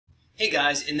Hey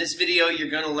guys, in this video you're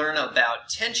going to learn about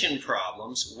tension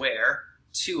problems where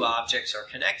two objects are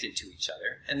connected to each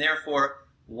other and therefore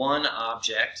one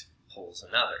object pulls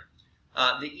another.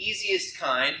 The easiest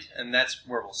kind, and that's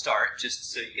where we'll start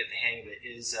just so you get the hang of it,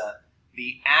 is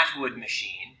the Atwood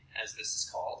Machine, as this is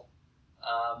called.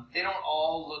 They don't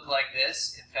all look like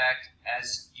this. In fact,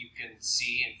 as you can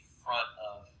see in front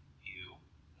of you,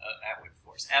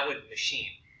 Atwood Machine.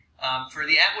 For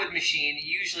the Atwood Machine,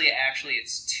 usually actually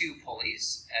it's two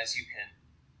pulleys, as you can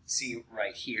see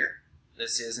right here.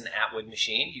 This is an Atwood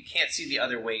Machine. You can't see the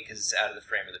other weight because it's out of the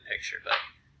frame of the picture, but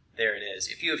there it is.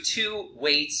 If you have two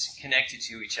weights connected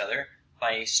to each other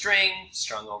by a string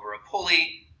strung over a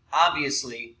pulley,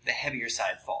 obviously the heavier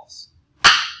side falls.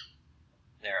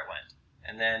 There it went.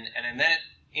 And then it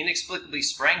inexplicably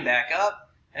sprang back up,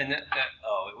 and then,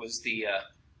 it was the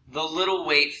little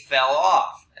weight fell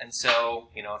off. And so,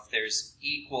 if there's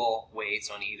equal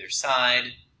weights on either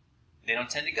side, they don't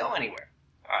tend to go anywhere.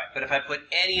 All right, but if I put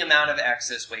any amount of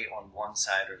excess weight on one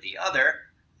side or the other,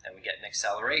 then we get an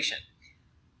acceleration.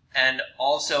 And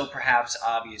also, perhaps,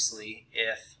 obviously,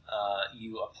 if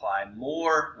you apply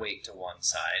more weight to one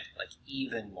side, like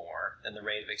even more, then the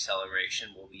rate of acceleration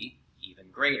will be even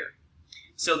greater.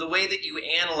 So the way that you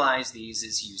analyze these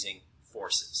is using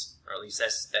forces, or at least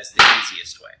that's the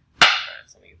easiest way. All right,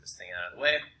 so let me get this thing out of the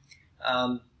way.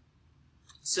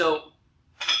 So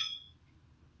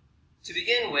to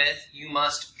begin with, you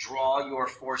must draw your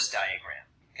force diagram.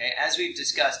 Okay, as we've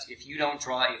discussed, if you don't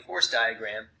draw a force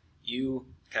diagram, you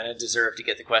kind of deserve to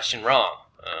get the question wrong.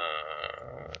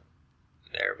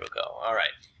 There we go. All right.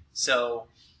 So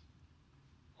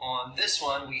on this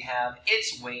one, we have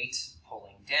its weight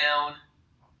pulling down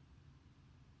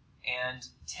and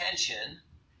tension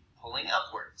pulling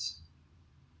upwards.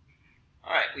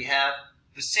 All right, we have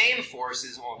the same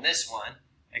forces on this one,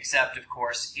 except, of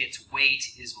course, its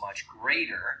weight is much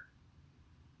greater.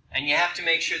 And you have to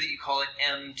make sure that you call it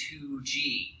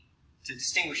M2G to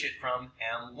distinguish it from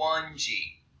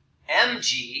M1G.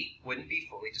 MG wouldn't be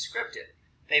fully descriptive.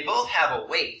 They both have a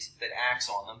weight that acts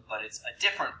on them, but it's a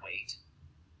different weight.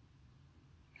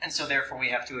 And so, therefore, we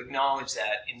have to acknowledge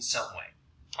that in some way.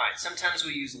 All right, sometimes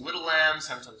we use little m,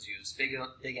 sometimes we use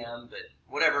big M, but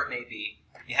whatever it may be,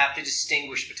 you have to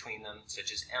distinguish between them,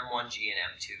 such as M1G and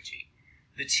M2G.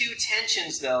 The two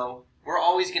tensions, though, we're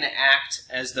always going to act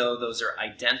as though those are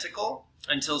identical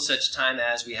until such time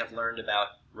as we have learned about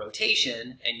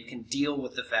rotation, and you can deal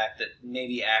with the fact that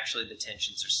maybe actually the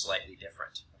tensions are slightly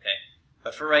different. Okay?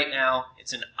 But for right now,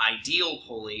 it's an ideal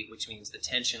pulley, which means the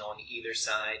tension on either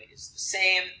side is the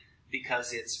same,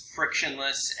 because it's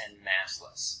frictionless and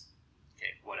massless.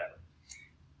 Okay, whatever.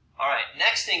 All right,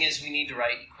 next thing is we need to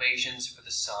write equations for the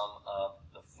sum of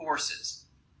the forces.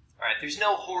 All right, there's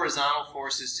no horizontal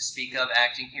forces to speak of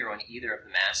acting here on either of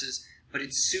the masses, but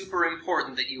it's super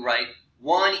important that you write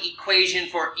one equation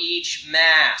for each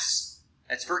mass.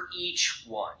 That's for each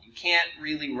one. You can't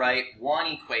really write one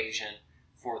equation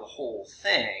for the whole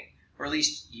thing, or at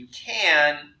least you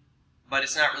can, but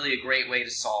it's not really a great way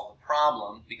to solve the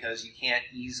problem because you can't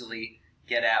easily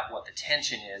get at what the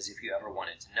tension is if you ever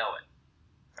wanted to know it.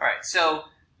 All right, so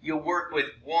you'll work with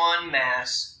one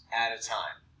mass at a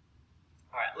time.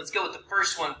 All right, let's go with the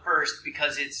first one first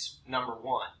because it's number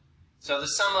one. So the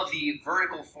sum of the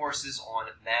vertical forces on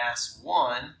mass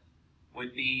 1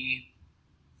 would be,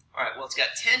 all right, well, it's got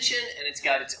tension and it's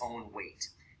got its own weight.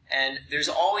 And there's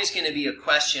always going to be a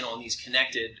question on these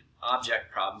connected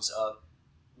object problems of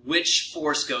which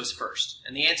force goes first?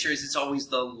 And the answer is it's always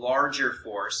the larger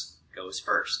force goes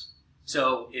first.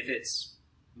 So if it's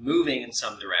moving in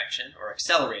some direction, or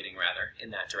accelerating rather, in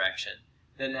that direction,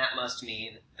 then that must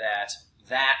mean that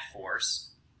that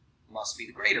force must be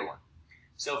the greater one.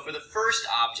 So for the first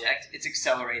object, it's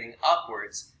accelerating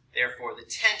upwards, therefore the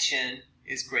tension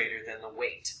is greater than the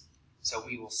weight. So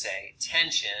we will say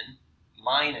tension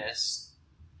minus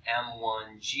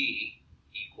M1G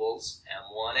equals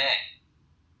M1A.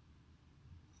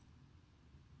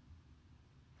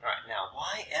 All right, now,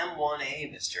 why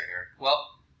M1A, Mr. Eric?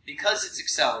 Well, because it's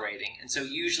accelerating, and so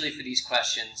usually for these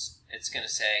questions, it's going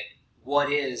to say,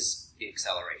 what is the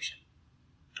acceleration?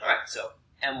 All right, so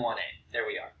M1A, there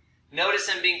we are. Notice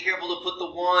I'm being careful to put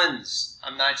the ones.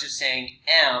 I'm not just saying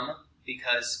M,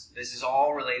 because this is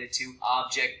all related to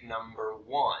object number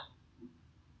 1.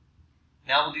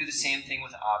 Now we'll do the same thing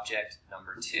with object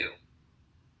number 2.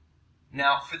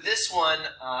 Now, for this one,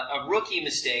 a rookie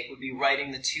mistake would be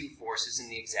writing the two forces in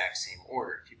the exact same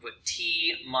order. If you put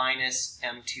T minus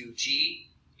M2G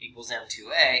equals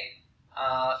M2A,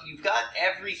 you've got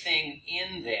everything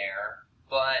in there,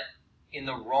 but in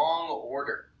the wrong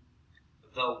order.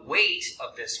 the weight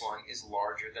of this one is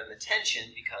larger than the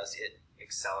tension because it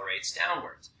accelerates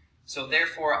downwards. So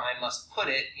therefore, I must put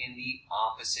it in the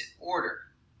opposite order.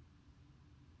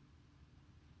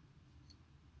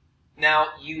 Now,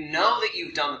 you know that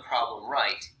you've done the problem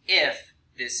right if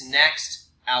this next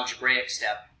algebraic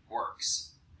step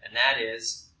works. And that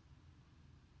is,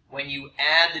 when you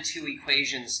add the two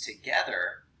equations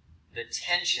together, the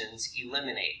tensions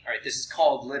eliminate. All right, this is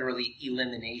called literally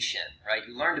elimination, right?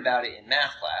 You learned about it in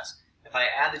math class. If I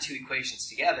add the two equations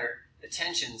together, the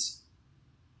tensions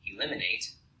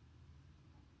eliminate.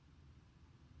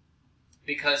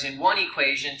 Because in one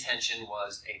equation, tension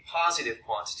was a positive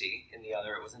quantity, in the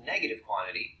other it was a negative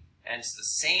quantity, and it's the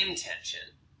same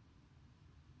tension,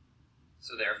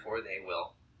 so therefore they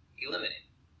will eliminate.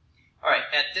 All right,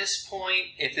 at this point,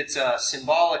 if it's a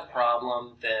symbolic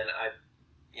problem, then I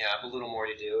have a little more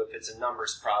to do. If it's a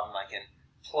numbers problem, I can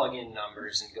plug in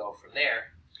numbers and go from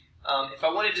there. If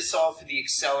I wanted to solve for the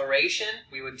acceleration,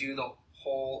 we would do the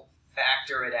whole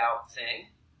factor it out thing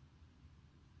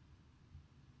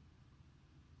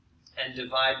and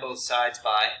divide both sides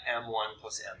by m1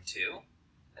 plus m2.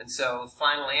 And so the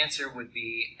final answer would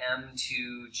be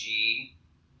m2g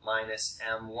minus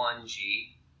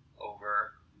m1g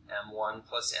over m1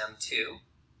 plus m2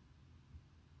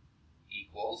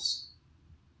 equals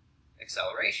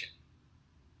acceleration.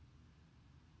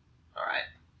 All right.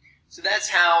 So that's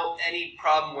how any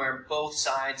problem where both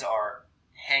sides are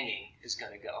hanging is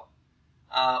going to go.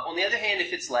 On the other hand,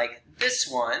 if it's like this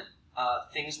one,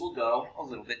 things will go a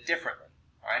little bit differently.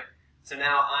 All right. So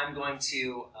now I'm going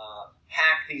to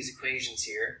hack these equations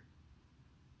here.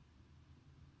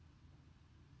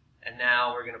 And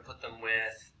now we're going to put them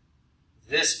with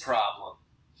this problem.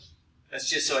 That's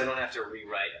just so I don't have to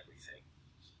rewrite everything.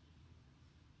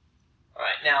 All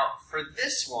right, now for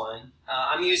this one,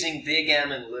 I'm using big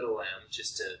M and little m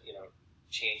just to,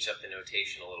 change up the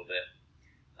notation a little bit.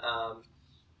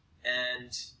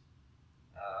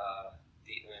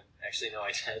 Actually, no,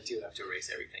 I do have to erase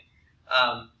everything.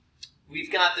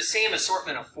 We've got the same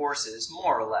assortment of forces,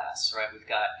 more or less, right? We've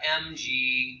got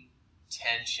mg,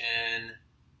 tension,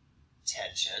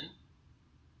 tension.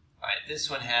 All right, this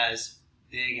one has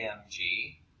big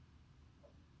mg.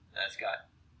 That's got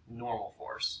normal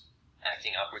force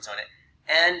acting upwards on it.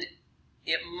 And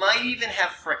it might even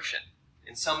have friction.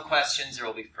 In some questions, there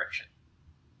will be friction.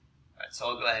 All right, so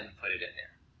I'll go ahead and put it in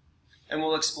there. And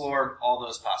we'll explore all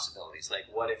those possibilities, like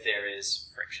what if there is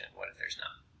friction, what if there's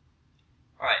not.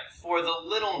 All right, for the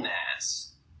little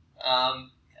mass,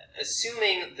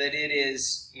 assuming that it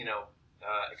is,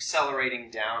 accelerating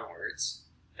downwards,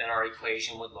 then our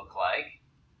equation would look like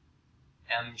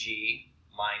mg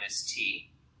minus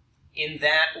t. In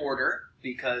that order,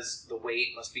 because the weight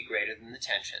must be greater than the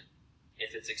tension,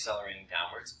 if it's accelerating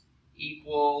downwards,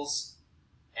 equals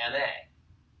ma.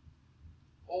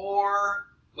 Or,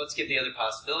 let's give the other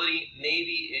possibility,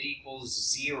 maybe it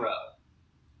equals 0.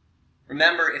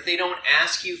 Remember, if they don't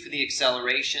ask you for the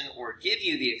acceleration or give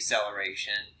you the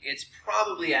acceleration, it's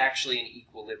probably actually an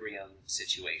equilibrium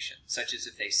situation, such as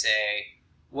if they say,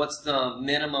 what's the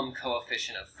minimum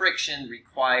coefficient of friction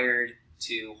required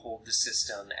to hold the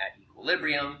system at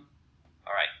equilibrium?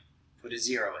 All right, put a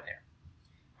 0 in there.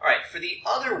 All right, for the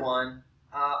other one,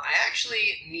 I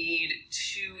actually need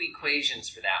two equations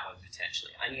for that one,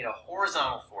 potentially. I need a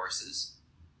horizontal forces,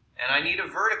 and I need a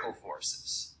vertical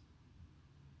forces.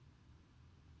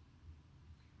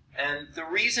 And the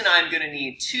reason I'm going to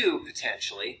need two,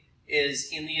 potentially, is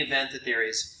in the event that there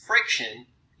is friction,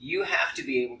 you have to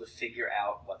be able to figure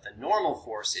out what the normal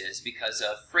force is because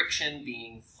of friction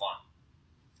being fun.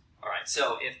 All right,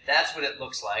 so if that's what it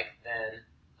looks like, then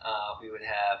we would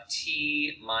have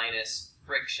T minus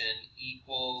friction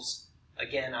equals,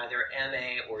 again, either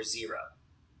ma or 0.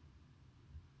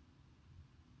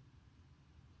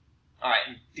 All right,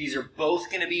 and these are both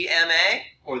going to be ma,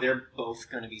 or they're both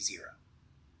going to be 0.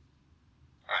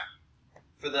 All right,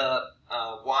 for the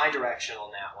y direction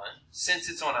on that one, since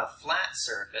it's on a flat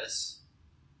surface,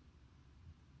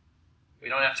 we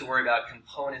don't have to worry about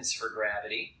components for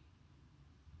gravity,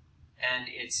 and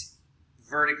it's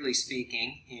vertically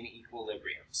speaking in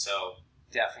equilibrium, so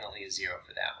definitely a 0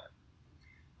 for that one.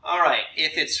 All right,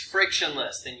 if it's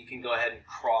frictionless, then you can go ahead and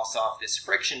cross off this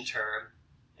friction term,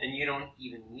 and you don't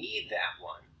even need that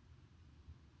one.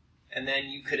 And then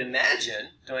you could imagine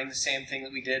doing the same thing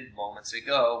that we did moments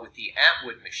ago with the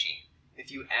Atwood machine.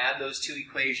 If you add those two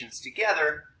equations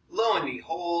together, lo and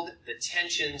behold, the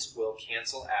tensions will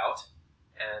cancel out,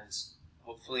 and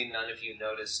hopefully none of you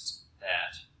noticed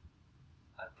that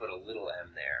I put a little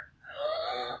m there.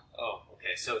 Oh,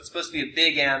 okay, so it's supposed to be a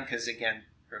big M because, again,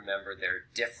 remember, they're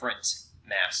different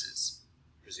masses.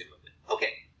 presumably.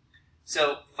 Okay,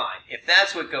 so fine. If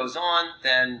that's what goes on,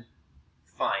 then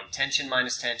fine. Tension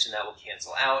minus tension, that will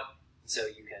cancel out. So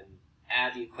you can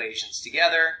add the equations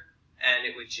together, and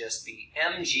it would just be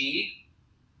mg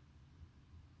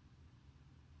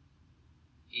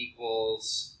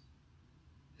equals,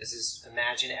 this is,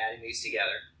 imagine adding these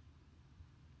together,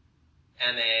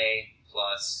 ma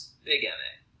plus big Ma.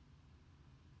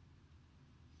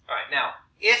 All right, now,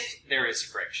 if there is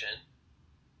friction,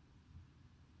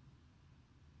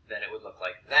 then it would look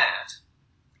like that.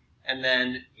 And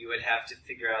then you would have to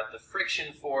figure out the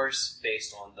friction force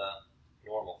based on the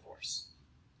normal force.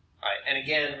 All right, and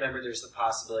again, remember there's the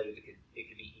possibility that it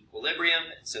could be equilibrium,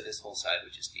 and so this whole side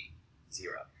would just be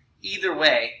 0. Either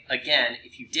way, again,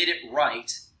 if you did it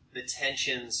right, the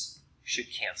tensions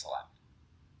should cancel out.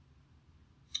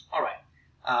 All right,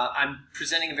 I'm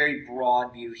presenting a very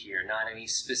broad view here, not any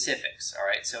specifics. All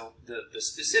right, so the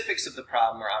specifics of the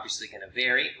problem are obviously going to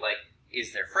vary, like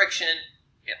is there friction?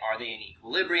 Are they in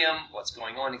equilibrium? What's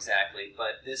going on exactly?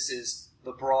 But this is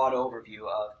the broad overview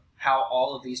of how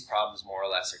all of these problems more or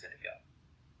less are going to go.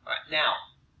 All right, now,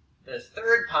 the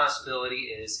third possibility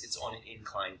is it's on an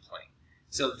inclined plane.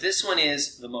 So this one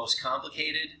is the most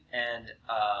complicated and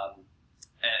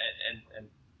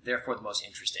therefore the most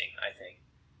interesting, I think.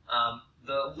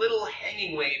 The little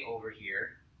hanging weight over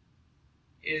here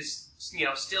is,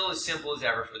 still as simple as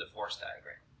ever for the force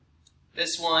diagram.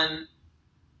 This one,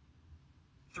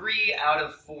 3 out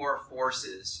of 4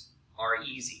 forces are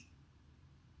easy.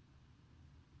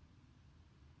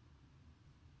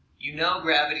 You know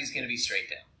gravity is going to be straight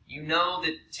down. You know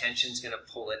that tension is going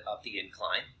to pull it up the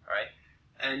incline, all right?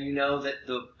 And you know that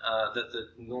the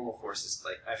normal forces,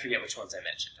 like, I forget which ones I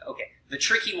mentioned. Okay, the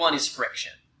tricky one is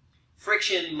friction.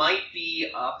 Friction might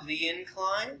be up the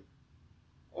incline,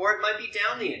 or it might be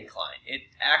down the incline. It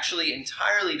actually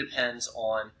entirely depends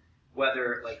on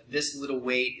whether, like, this little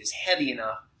weight is heavy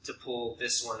enough to pull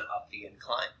this one up the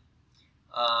incline.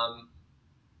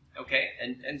 Okay,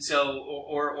 and so,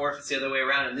 or if it's the other way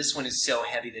around, and this one is so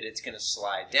heavy that it's going to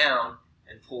slide down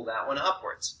and pull that one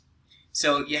upwards.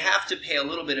 So you have to pay a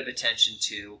little bit of attention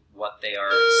to what they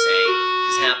are saying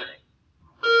is happening.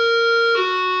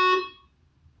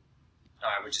 All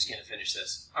right, we're just going to finish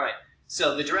this. All right,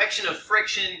 so the direction of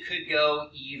friction could go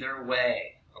either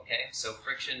way. Okay, so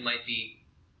friction might be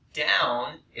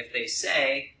down if they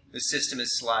say the system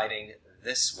is sliding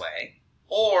this way,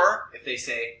 or if they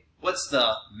say, what's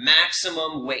the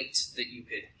maximum weight that you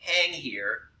could hang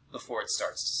here before it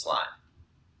starts to slide?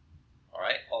 All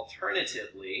right,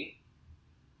 alternatively,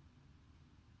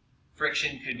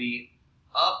 friction could be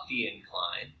up the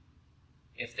incline.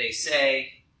 If they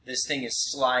say this thing is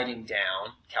sliding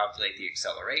down, calculate the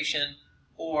acceleration,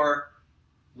 or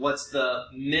what's the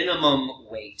minimum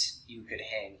weight you could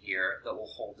hang here that will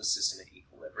hold the system at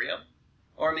equilibrium,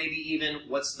 or maybe even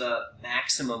what's the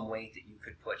maximum weight that you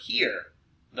could put here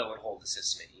that would hold the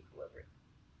system at equilibrium.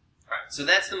 All right, so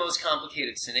that's the most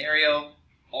complicated scenario.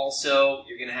 Also,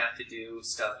 you're going to have to do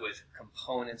stuff with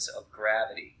components of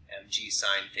gravity, mg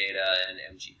sine theta and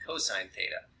mg cosine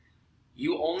theta.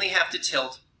 You only have to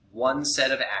tilt one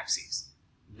set of axes.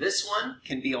 This one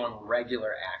can be on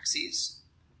regular axes.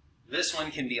 This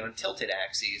one can be on tilted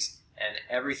axes, and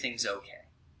everything's okay.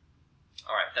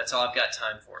 All right, that's all I've got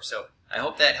time for. So I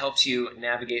hope that helps you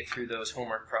navigate through those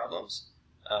homework problems,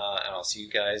 and I'll see you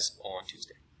guys on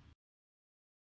Tuesday.